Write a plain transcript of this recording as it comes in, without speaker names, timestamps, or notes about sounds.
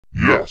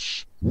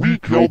Yes, we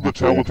killed the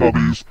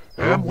Teletubbies,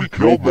 and we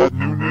killed that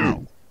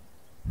new.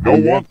 No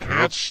one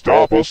can't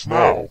stop us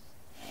now.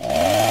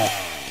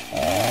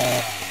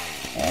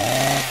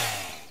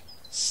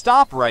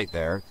 Stop right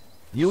there.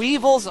 You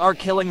evils are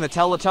killing the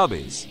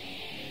Teletubbies.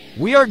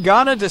 We are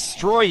gonna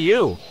destroy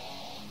you.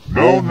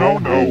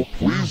 No,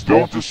 please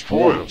don't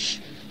destroy us.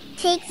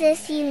 Take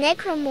this, you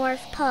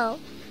necromorph Poe.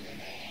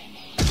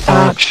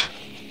 Ouch.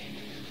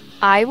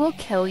 I will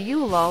kill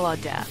you, Lala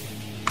Death.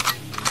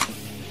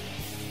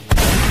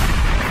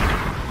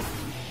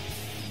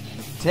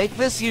 Take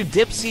this, you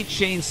Dipsy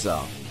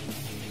Chainsaw.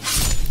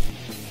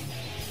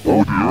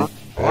 Oh dear,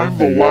 I'm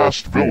the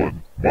last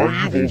villain.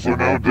 My evils are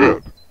now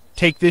dead.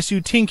 Take this,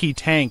 you Tinky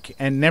Tank,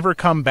 and never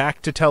come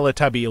back to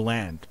Teletubby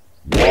Land.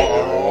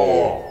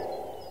 Wow.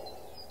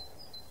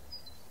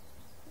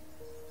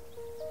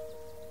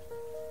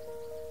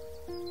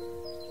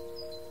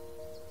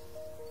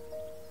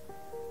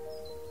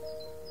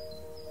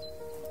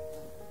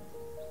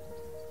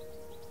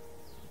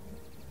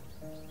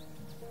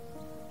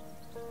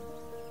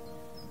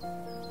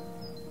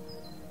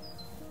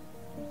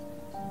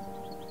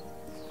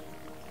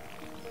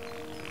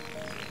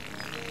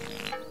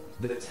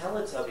 The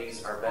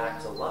Teletubbies are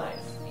back to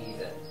life,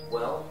 even.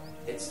 Well,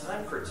 it's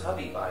time for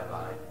Tubby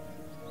Bye-Bye.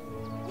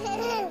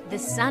 The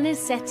sun is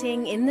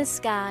setting in the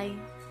sky.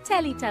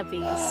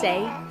 Teletubbies say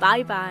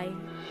bye-bye.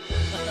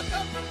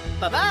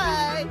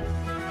 Bye-bye.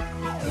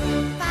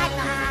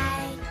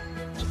 Bye-bye.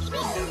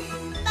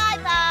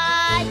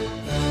 Bye-bye.